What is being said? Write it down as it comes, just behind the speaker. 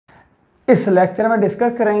इस लेक्चर में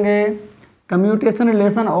डिस्कस करेंगे commutation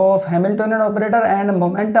relation of Hamiltonian operator and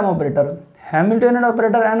momentum operator. Hamiltonian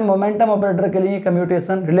operator and momentum operator के लिए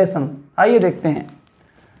कम्यूटेशन रिलेशन, आइए देखते हैं।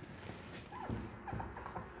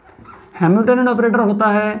 हैमिल्टोनियन ऑपरेटर होता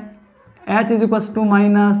है h is equal to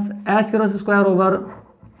minus H cross square over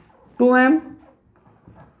 2m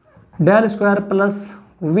del square plus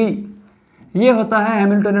v, ये होता है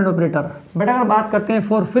हैमिल्टोनियन ऑपरेटर। बट अगर बात करते हैं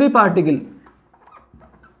for free particle,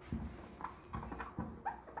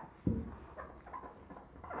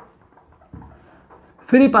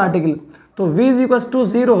 free particle तो v इज इक्वल टू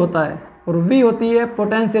 0 होता है और v होती है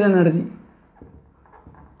पोटेंशियल एनर्जी।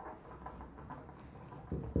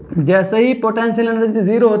 जैसे ही पोटेंशियल एनर्जी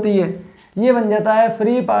 0 होती है ये बन जाता है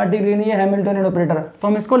फ्री पार्टिकल के लिए हैमिल्टोनियन ऑपरेटर। तो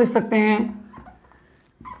हम इसको लिख सकते हैं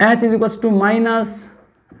h is equal to minus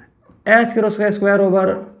H cross का square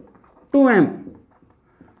over 2m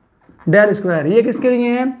del square. ये किसके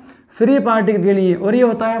लिए है? फ्री पार्टिकल के लिए। और ये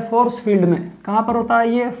होता है फोर्स फील्ड में। कहाँ पर होता है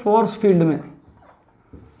ये? फोर्स फील्ड में,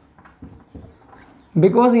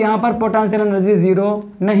 बिकॉज यहाँ पर पोटेंशियल एनर्जी 0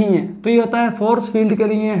 नहीं है। तो ये होता है फोर्स फील्ड के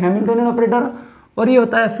लिए हैमिल्टोनियन ऑपरेटर और ये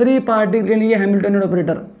होता है फ्री पार्टिकल के लिए हैमिल्टोनियन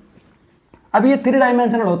ऑपरेटर। अब ये 3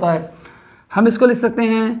 डायमेंशनल होता है। हम इसको लिख सकते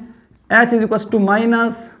हैं h is equal to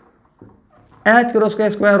minus H cross का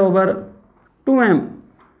square over 2m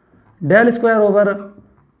del square over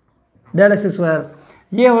del x square.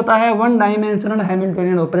 ये होता है 1 डायमेंशनल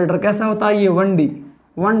हैमिल्टोनियन ऑपरेटर। कैसा होता है ये? 1D,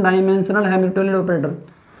 1 dimensional Hamiltonian operator.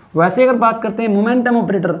 वैसे अगर बात करते हैं मोमेंटम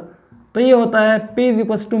ऑपरेटर तो ये होता है p is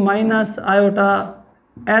equal to minus iota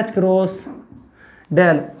H cross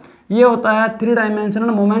del. ये होता है 3 डायमेंशनल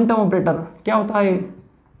मोमेंटम ऑपरेटर। क्या होता है?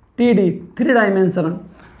 TD, 3 dimensional.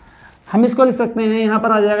 हम इसको लिख सकते हैं, यहाँ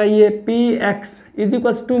पर आ जाएगा ये px is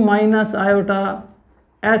equal to minus iota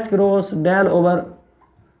H cross del over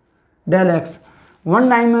del x. 1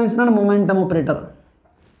 dimensional momentum operator.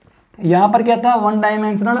 यहाँ पर क्या था? 1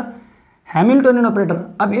 डायमेंशनल हैमिल्टोनियन ऑपरेटर।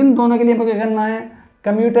 अब इन दोनों के लिए हमको क्या करना है?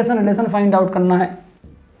 कम्यूटेशन रिलेशन फाइंड आउट करना है।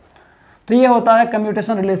 तो ये होता है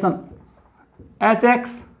कम्यूटेशन रिलेशन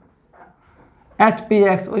hx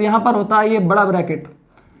hpx और यहाँ पर होता है ये बड़ा ब्रैकेट।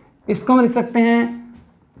 इसको हम लिख सकते हैं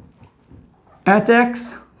hx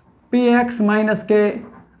px माइनस के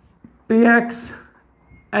px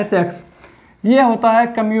hx। ये होता है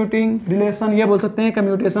कम्यूटिंग रिलेशन, ये बोल सकते हैं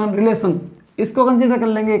कम्यूटेशन रिलेशन। इसको कंसीडर कर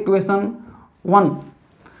लेंगे इक्वेशन 1।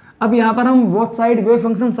 अब यहाँ पर हम both side wave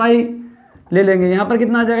function psi ले लेंगे। यहाँ पर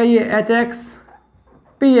कितना आ जाएगा? ये hx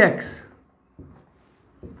px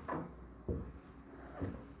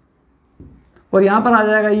और यहाँ पर आ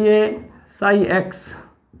जाएगा ये साई x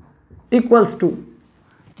इक्वल्स टू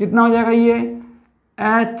कितना हो जाएगा? ये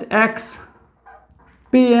hx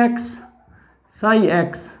px Sai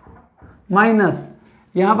x minus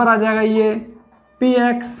यहाँ पर आ जाएगा ये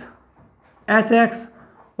px hx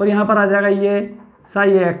और यहाँ पर आ जाएगा ये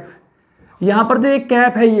साई x। यहाँ पर जो एक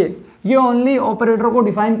कैप है ये ओनली ऑपरेटर को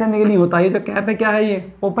डिफाइन करने के लिए होता है। ये जो कैप है क्या है?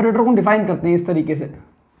 ये ऑपरेटर को डिफाइन करते हैं इस तरीके से,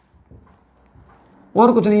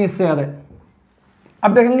 और कुछ नहीं इससे ज़्यादा।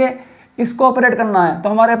 अब देखेंगे इसको ऑपरेट करना है तो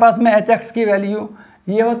हमारे पास में hx की वैल्यू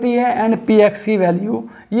ये होती है एंड px की वैल्यू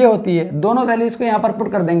ये होती है। दोनों वैल्यूज़ को यहाँ पर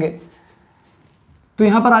पुट कर देंगे तो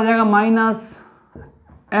यहाँ पर आ जाएगा माइनस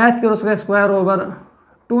एच क्रॉस का square over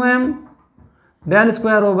 2m del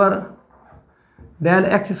square over del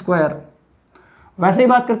x square. वैसे ही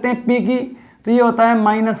बात करते हैं p की तो ये होता है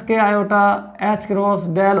माइनस के iota H cross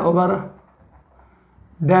del over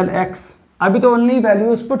del x. अभी तो ओनली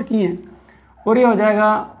वैल्यूज पुट की हैं और ये हो जाएगा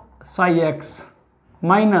साई एक्स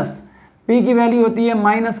माइनस p की वैल्यू होती है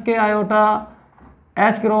माइनस के iota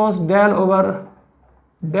H cross del over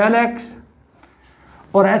del x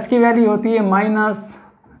और h की वैल्यू होती है minus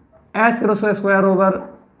H cross square over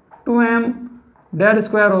 2m del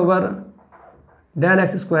square over del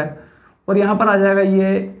x square और यहाँ पर आ जाएगा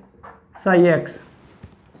ये साई एक्स।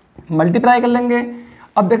 मल्टीप्लाई कर लेंगे।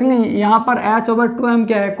 अब देखेंगे यहाँ पर h ओवर 2m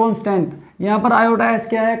क्या है? कांस्टेंट। यहाँ पर आयोटा h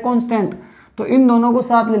क्या है? कांस्टेंट। तो इन दोनों को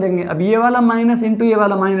साथ ले लेंगे। अब ये वाला माइनस इंटू ये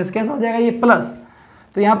वाला माइनस कैसा हो जाएगा? ये प्लस।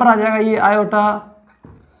 तो यहाँ पर आ जाएगा ये iota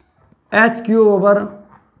H cube over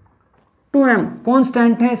 2m।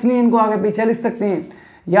 Constant है इसलिए इनको आगे पीछे लिख सकते हैं।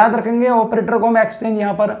 याद रखेंगे ऑपरेटर को हम एक्सचेंज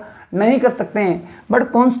यहाँ पर नहीं कर सकते हैं बट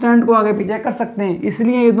कांस्टेंट को आगे पीछे कर सकते हैं,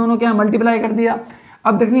 इसलिए ये दोनों क्या मल्टीप्लाई कर दिया।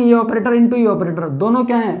 अब देखेंगे ये ऑपरेटर इंटू ये ऑपरेटर दोनों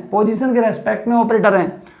क्या हैं? पोजीशन के रेस्पेक्ट में ऑपरेटर हैं।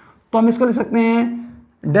 तो हम इसको लिख सकते हैं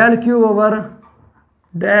del cube over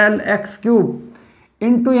del x cube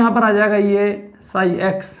into यहाँ पर आ जाएगा ये साई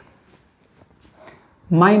एक्स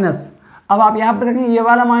माइनस। अब आप यहाँ पर देखेंगे ये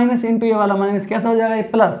वाला माइनस इंटू ये वाला माइनस कैसा हो जाएगा? ये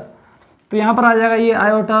प्लस। तो यहाँ पर आ जाएगा ये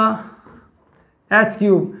iota H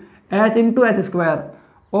cube H into H square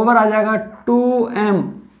over आ जाएगा 2m।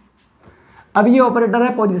 अब ये ऑपरेटर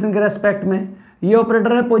है पोजीशन के रेस्पेक्ट में, ये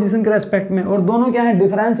ऑपरेटर है पोजीशन के रेस्पेक्ट में, और दोनों क्या है,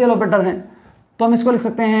 डिफरेंशियल ऑपरेटर हैं। तो हम इसको लिख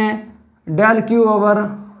सकते हैं del Q over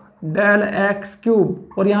del x cube,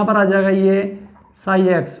 और यहाँ पर आ जाएगा ये साई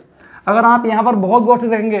एक्स। अगर आप यहाँ पर बहुत गौर से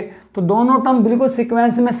देखेंगे तो दोनों टर्म बिल्कुल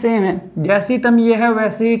सीक्वेंस में सेम है, जैसी टर्म ये है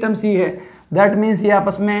वैसे ही टर्म सी है। दैट मीन्स ये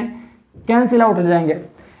आपस में कैंसिल आउट हो जाएंगे।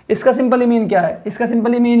 इसका सिंपली मीन क्या है, इसका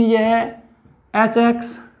सिंपली मीन ये है एच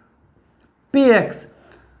एक्स पी एक्स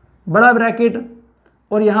बड़ा ब्रैकेट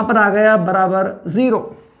और यहाँ पर आ गया बराबर 0,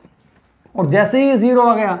 और जैसे ही ये 0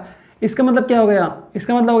 आ गया इसका मतलब क्या हो गया,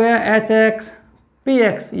 इसका मतलब हो गया एच एक्स पी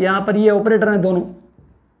एक्स, यहाँ पर ये ऑपरेटर हैं दोनों,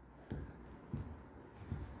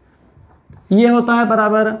 ये होता है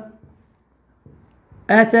बराबर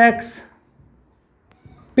H x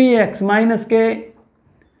P x minus के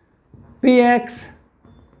पी एक्स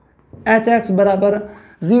एच एक्स बराबर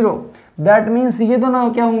 0। दैट मीन्स ये दोनों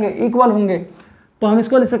क्या होंगे, इक्वल होंगे। तो हम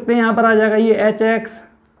इसको लिख सकते हैं, यहाँ पर आ जाएगा ये एच एक्स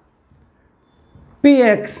पी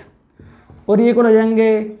एक्स और ये इक्वल हो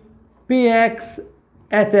जाएंगे पी एक्स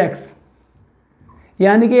एच एक्स।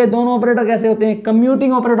 यानी कि ये दोनों ऑपरेटर कैसे होते हैं,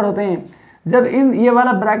 कम्यूटिंग ऑपरेटर होते हैं। जब इन ये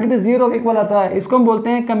वाला ब्रैकेट 0 के इक्वल आता है इसको हम बोलते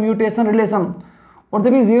हैं कम्यूटेशन रिलेशन, और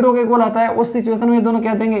जब ये 0 के इक्वल आता है उस सिचुएशन में ये दोनों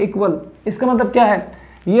क्या देंगे, इक्वल। इसका मतलब क्या है,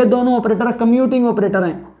 ये दोनों ऑपरेटर कम्यूटिंग ऑपरेटर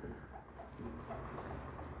हैं।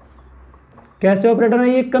 कैसे ऑपरेटर है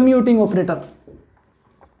ये, कम्यूटिंग ऑपरेटर।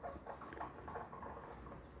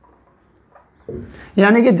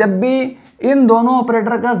 यानी कि जब भी इन दोनों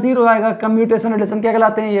ऑपरेटर का 0 आएगा कम्यूटेशन रिलेशन क्या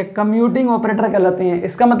कहलाते हैं, ये कम्यूटिंग ऑपरेटर कहलाते हैं।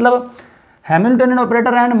 इसका मतलब Hamiltonian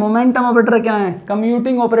operator and momentum operator क्या है,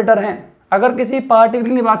 कम्यूटिंग ऑपरेटर हैं। अगर किसी पार्टिकल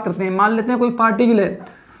की बात करते हैं, मान लेते हैं कोई पार्टिकल है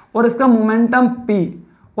और इसका मोमेंटम p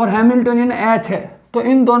और हैमिल्टनियन h है, तो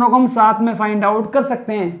इन दोनों को हम साथ में फाइंड आउट कर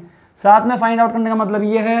सकते हैं। साथ में फाइंड आउट करने का मतलब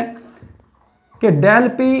ये है कि del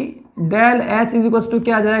p del h is equal to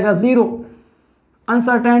क्या आ जाएगा, 0।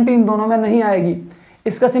 अनसर्टेनिटी इन दोनों में नहीं आएगी।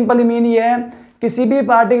 इसका सिंपली मीन ये है किसी भी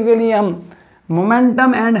पार्टिकल के लिए हम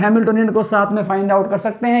मोमेंटम एंड हैमिल्टनियन को साथ में फाइंड आउट कर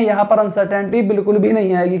सकते हैं। यहाँ पर अनसर्टेनिटी बिल्कुल भी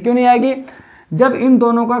नहीं आएगी। क्यों नहीं आएगी, जब इन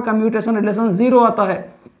दोनों का कम्यूटेशन रिलेशन 0 आता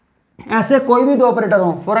है। ऐसे कोई भी दो ऑपरेटर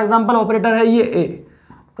हो, फॉर एग्जांपल ऑपरेटर है ये ए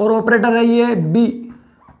और ऑपरेटर है ये बी,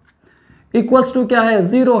 इक्वल्स टू क्या है,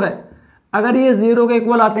 0 है। अगर ये 0 के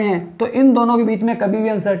इक्वल आते हैं तो इन दोनों के बीच में कभी भी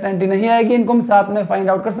अनसर्टेनिटी नहीं आएगी। इनको हम साथ में फाइंड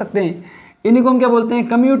आउट कर सकते हैं। इन्हीं को हम क्या बोलते हैं,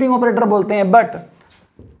 कम्यूटिंग ऑपरेटर बोलते हैं। But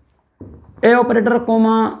A operator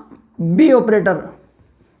coma B operator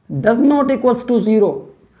does not equals to 0,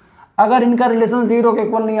 अगर इनका रिलेशन 0 के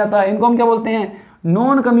इक्वल नहीं आता, इनको हम क्या बोलते हैं,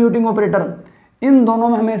 नॉन कम्यूटिंग ऑपरेटर। इन दोनों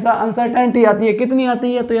में हमेशा अनसर्टेनिटी आती है। कितनी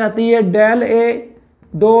आती है, तो आती है del A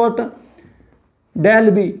dot del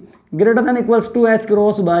be greater than equals to H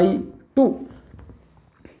cross by 2।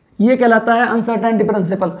 ये कहलाता है अनसर्टेनिटी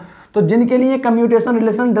प्रिंसिपल। तो जिनके लिए commutation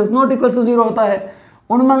relation does not equals to 0 होता है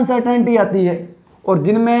उनमें अनसर्टेनिटी आती है, और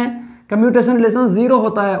जिनमें कम्यूटेशन रिलेशन 0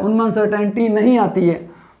 होता है उनमें अनसर्टेनिटी नहीं आती है।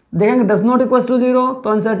 देखेंगे डज नॉट इक्वल्स टू 0 तो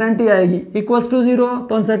अनसर्टेनिटी आएगी, इक्वल्स टू 0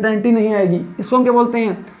 तो अनसर्टेनिटी नहीं आएगी। इसको हम क्या बोलते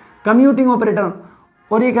हैं, कम्यूटिंग ऑपरेटर,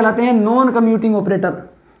 और ये कहलाते हैं नॉन कम्यूटिंग ऑपरेटर।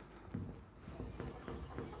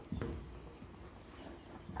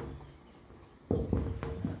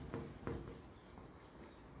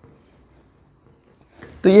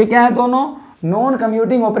 तो ये क्या है, दोनों नॉन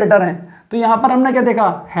कम्यूटिंग ऑपरेटर हैं। तो यहां पर हमने क्या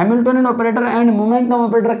देखा, Hamiltonian operator and momentum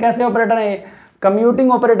operator कैसे ऑपरेटर हैं,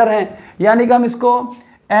 कम्यूटिंग ऑपरेटर हैं। यानी कि हम इसको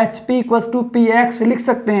H P equals to P x लिख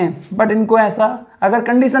सकते हैं। बट इनको ऐसा, अगर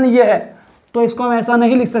कंडीशन ये है तो इसको हम ऐसा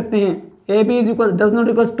नहीं लिख सकते हैं, A B is equal does not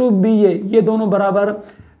equals to be ए, ये दोनों बराबर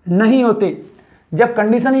नहीं होते। जब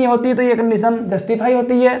कंडीशन ये होती है तो ये कंडीशन जस्टिफाई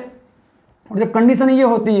होती है, और जब कंडीशन ये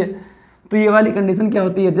होती है तो ये वाली कंडीशन क्या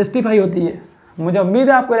होती है, जस्टिफाई होती है। मुझे उम्मीद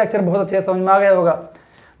है आपको लेक्चर बहुत अच्छे से समझ में आ गया होगा।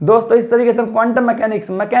 दोस्तों इस तरीके से हम quantum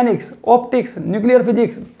mechanics, optics, nuclear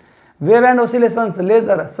physics, wave and oscillations,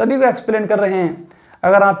 laser सभी को एक्सप्लेन कर रहे हैं।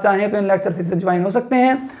 अगर आप चाहें तो इन लेक्चर से ज्वाइन हो सकते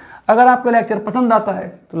हैं। अगर आपको लेक्चर पसंद आता है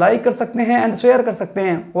तो लाइक कर सकते हैं एंड शेयर कर सकते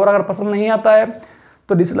हैं, और अगर पसंद नहीं आता है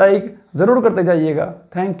तो डिसलाइक ज़रूर करते जाइएगा।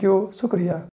 थैंक यू, शुक्रिया।